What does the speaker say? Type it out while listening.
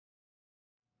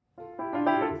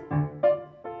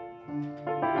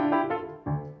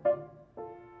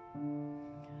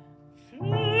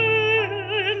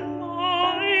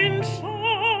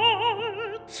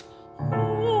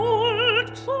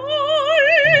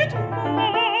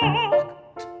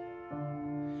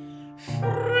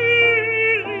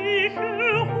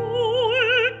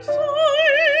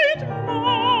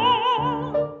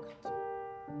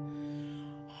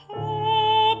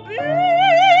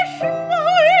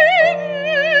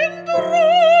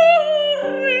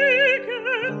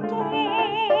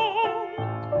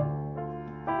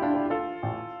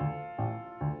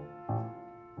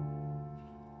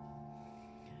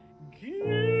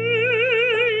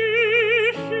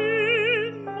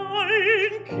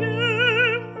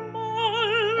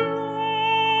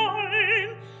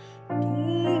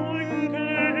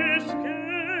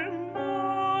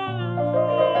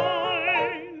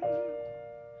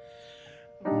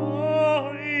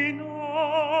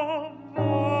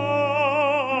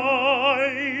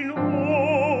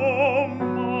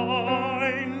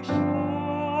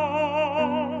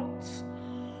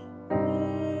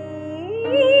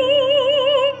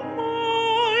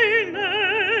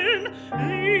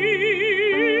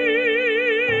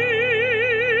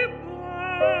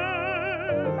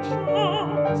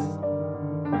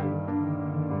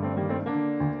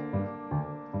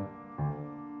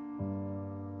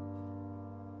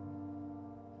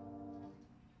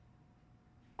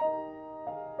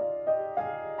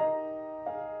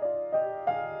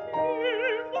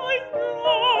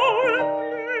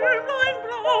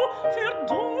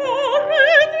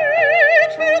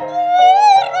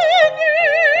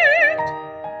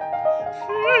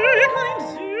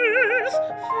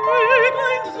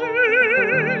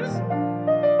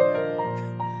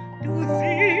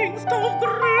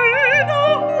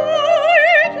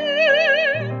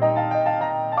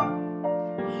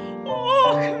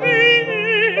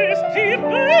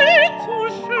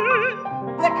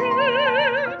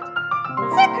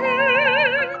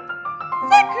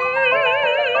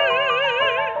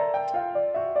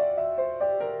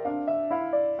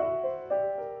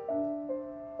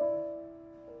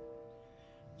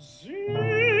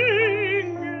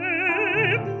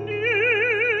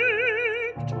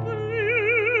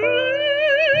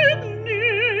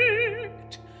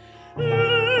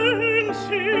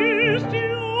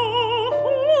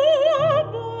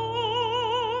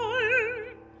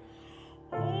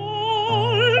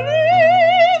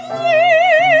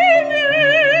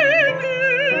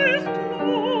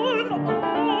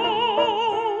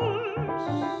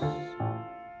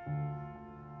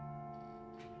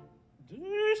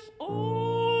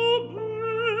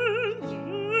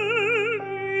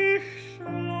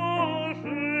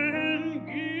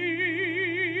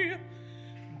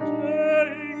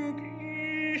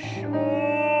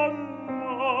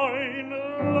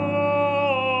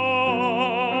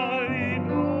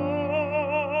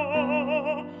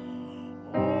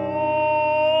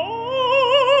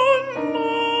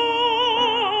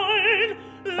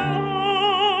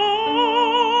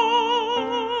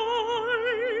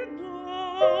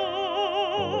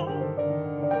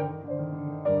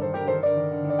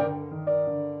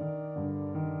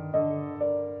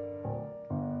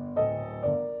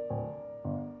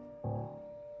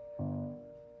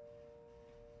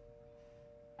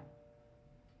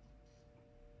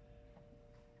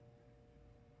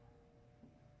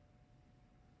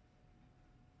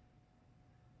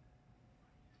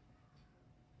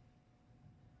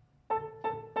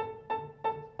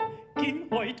ging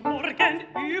heut, morgen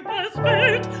übers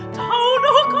Feld, Tau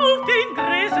noch auf den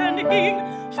Gräsern ging,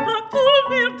 sprach zu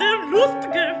mir der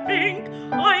lustige Fink,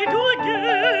 ei du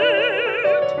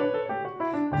Geld.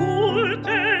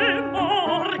 Guten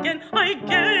Morgen, ei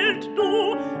Geld,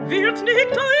 du wirst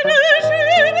nicht eine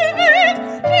schöne Welt,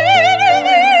 schöne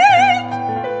Welt.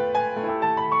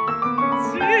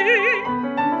 Sing,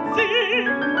 sing,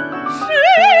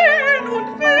 schön und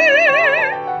weh,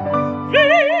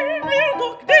 weh mir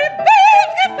doch die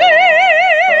Welt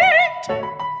gefällt.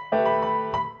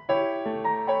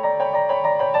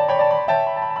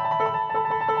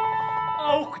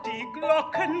 Auch die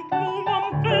Glockenblum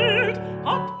am Feld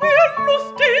hat mir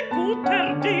lustig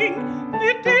guter Ding,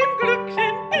 mit dem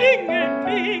Glöckchen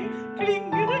Klingel-Kling,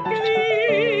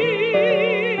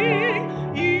 Klingel-Kling.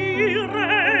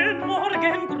 Ihren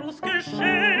Morgengruß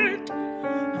geschellt,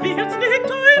 wird's nicht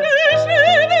eine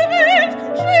schöne Welt,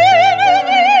 schöne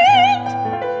Welt.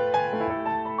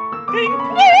 Kling,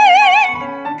 kling,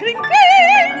 kling,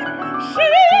 kling,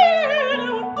 schön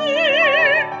und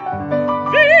ding,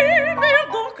 wie mir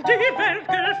doch die Welt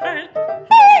gefällt,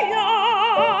 hey ja.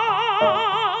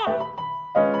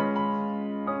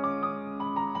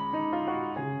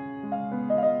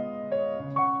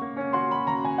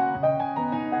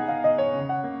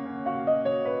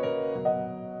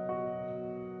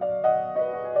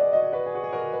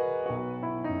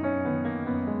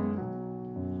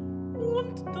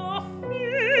 Und da fing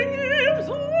im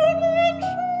Sonnenschein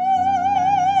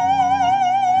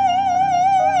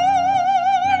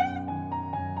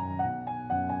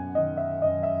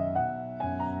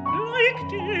gleich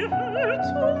die Welt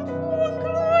zum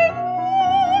Funkeln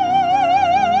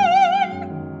an.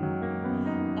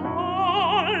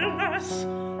 Alles,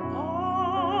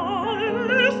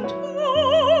 alles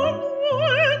Ton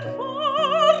und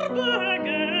Farbe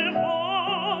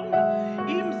gewann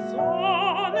im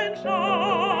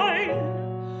Sonnenschein.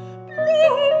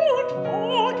 Blum und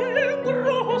Vogel,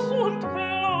 groß und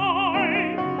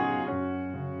klein.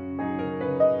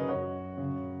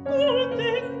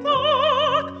 Guten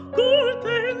Tag,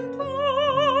 guten Tag.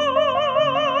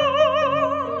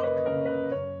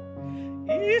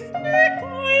 Ist nicht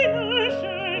eine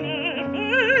schöne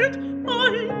Welt,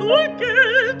 ei du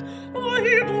Geld,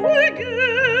 ei du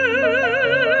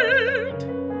Geld.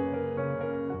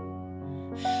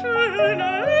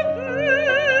 Schöne Welt.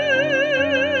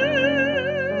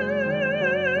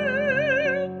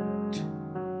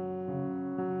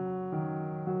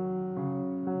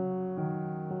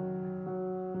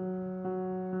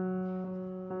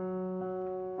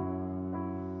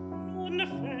 Nun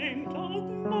fängt auch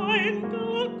mein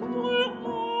Glück wohl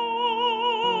an.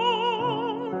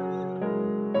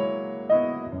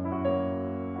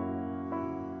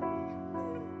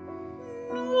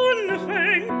 Nun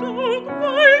fängt auch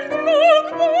mein Glück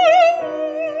wohl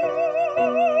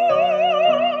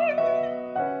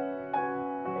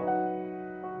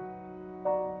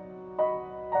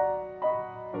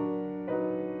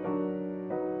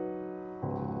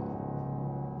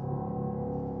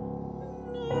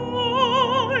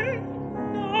Nein,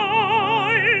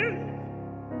 nein,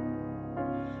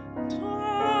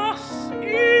 das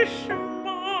ist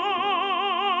mein.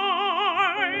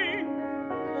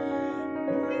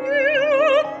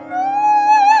 Mir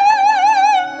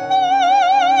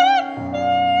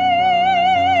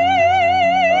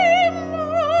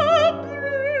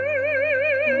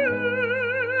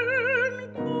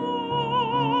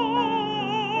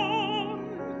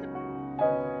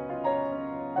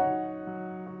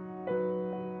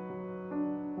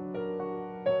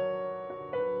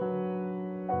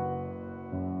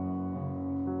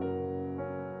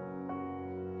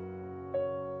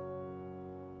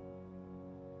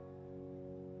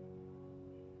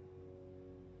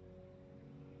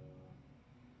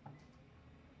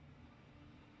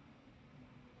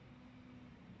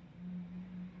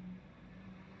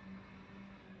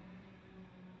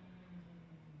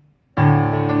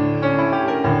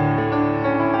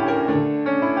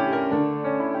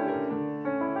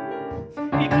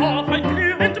Ich hab ein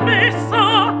glühend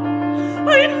Messer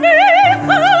in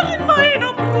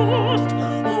meiner Brust.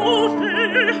 Oh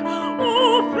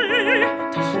weh,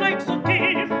 das schneit so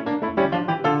tief,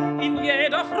 in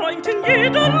jeder Freund, in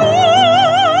jeder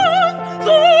Lust.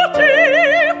 So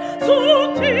tief,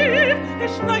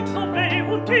 es schneit so weh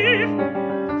und tief.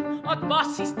 Und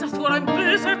was ist das für ein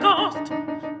böser Gast?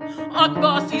 Und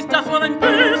was ist das für ein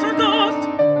böser Gast?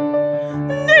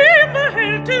 Nimmer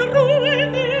hält die Ruhe,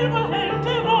 nimmer hält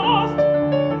die Rast.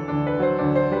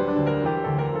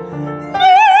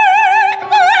 Nicht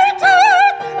weiter,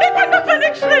 ich bin noch, wenn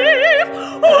ich schlief.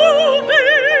 Oh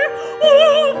weh,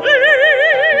 oh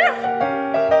weh.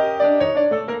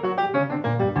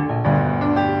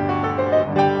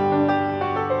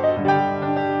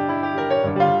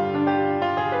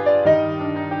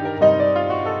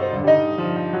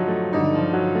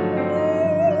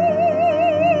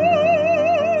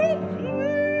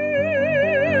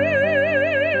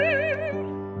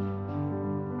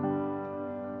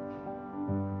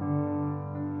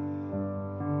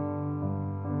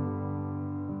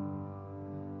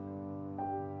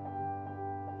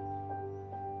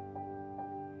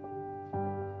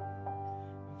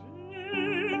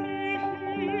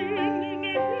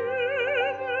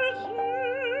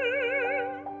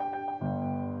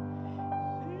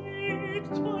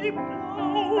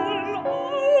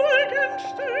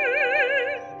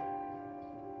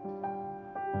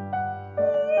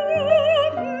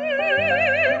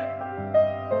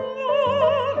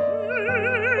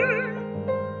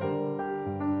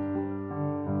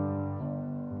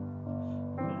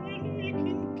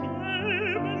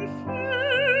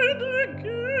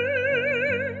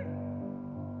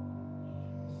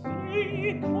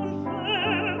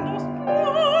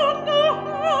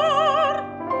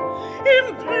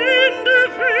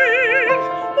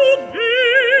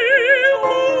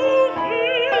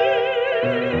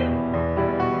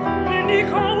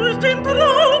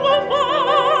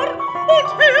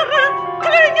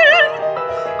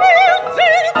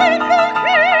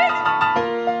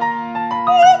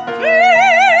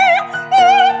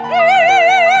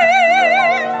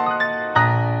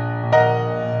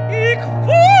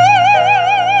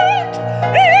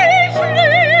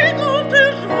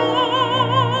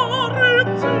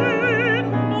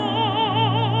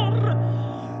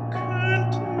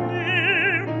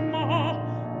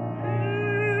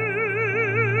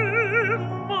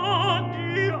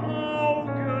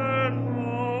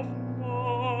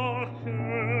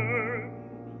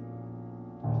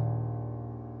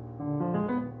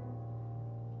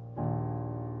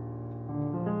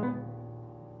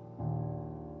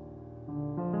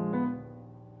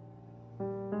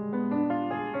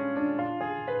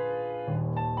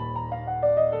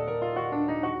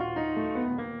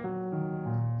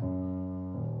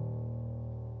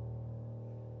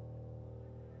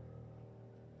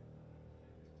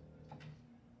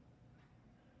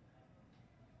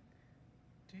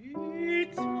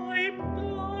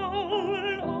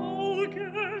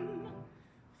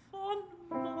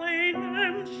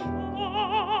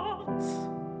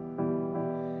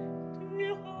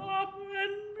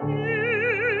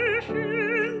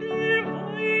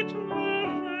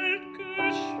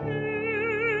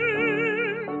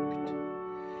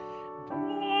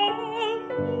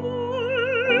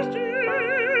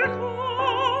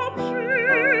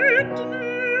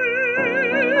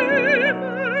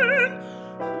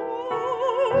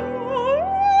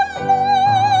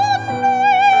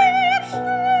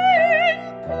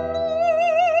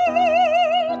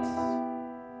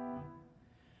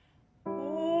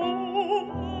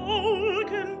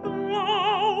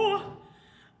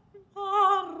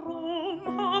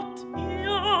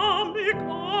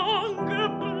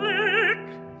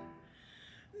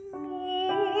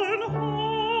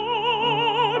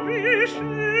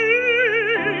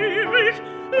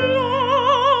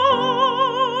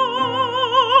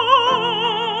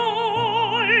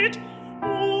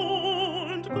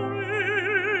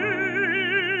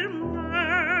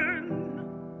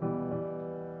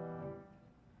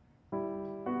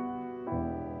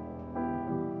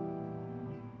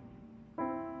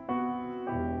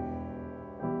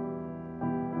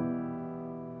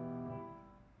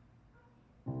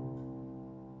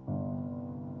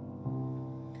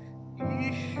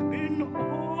 bin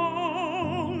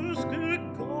ausgegangen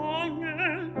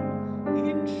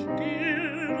in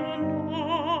stiller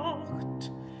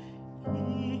Nacht,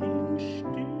 in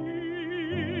stiller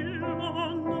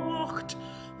Nacht,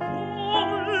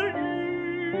 weil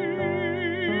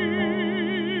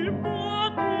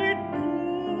über die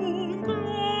dunkle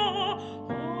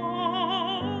Heide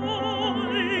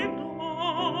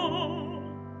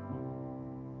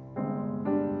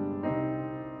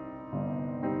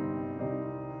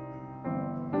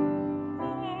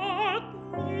hat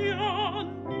mir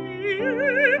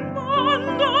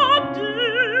niemand ade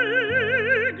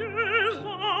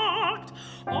gesagt,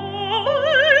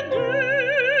 ade,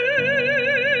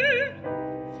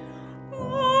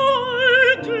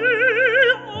 ade,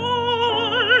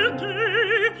 ade,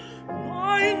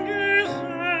 mein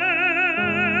Gesell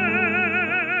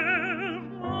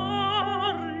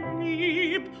war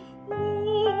lieb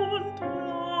und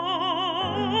leider.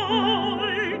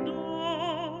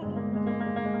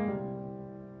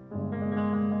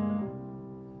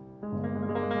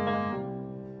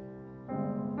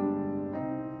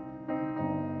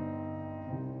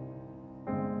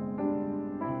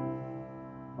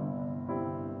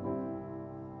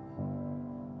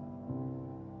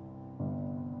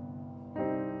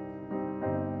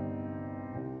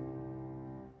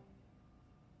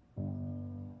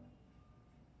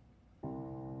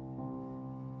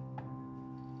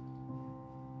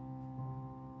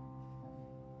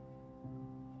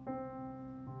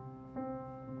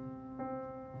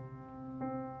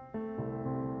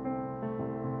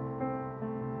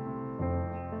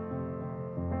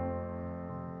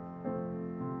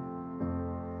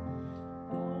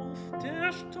 Auf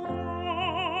der Straße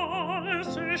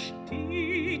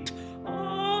steht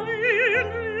ein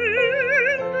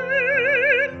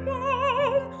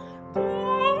Lindenbaum,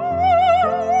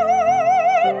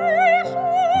 der ist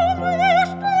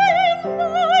in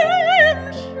meinem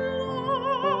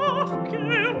Schlaf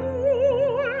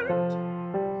geruht.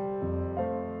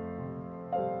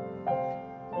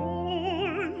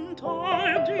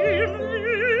 Unter dem